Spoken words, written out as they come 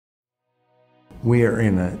we are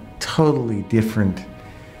in a totally different,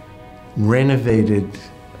 renovated,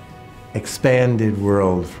 expanded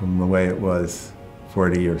world from the way it was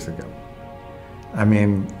 40 years ago. I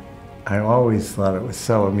mean, I always thought it was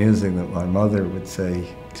so amusing that my mother would say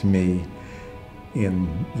to me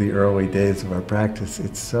in the early days of our practice,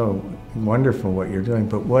 "It's so wonderful what you're doing,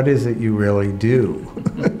 but what is it you really do?"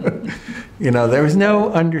 You know, there was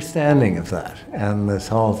no understanding of that, and this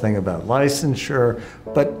whole thing about licensure,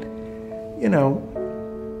 but, you know,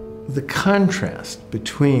 the contrast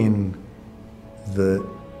between the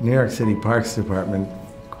New York City Parks Department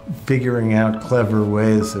figuring out clever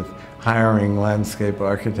ways of hiring landscape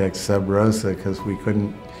architects sub rosa because we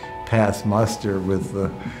couldn't pass muster with the,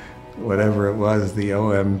 whatever it was, the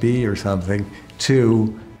OMB or something,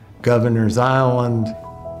 to Governor's Island,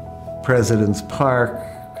 President's Park,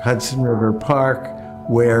 Hudson River Park,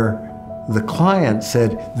 where the client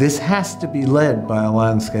said, this has to be led by a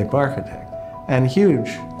landscape architect. And huge,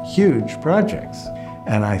 huge projects.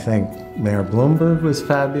 And I think Mayor Bloomberg was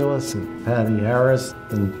fabulous, and Patty Harris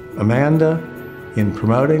and Amanda in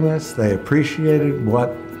promoting this. They appreciated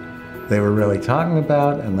what they were really talking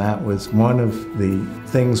about, and that was one of the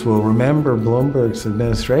things we'll remember Bloomberg's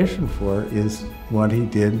administration for, is what he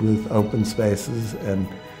did with open spaces and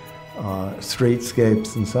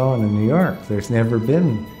streetscapes and so on in New York. There's never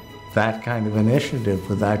been that kind of initiative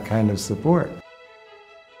with that kind of support.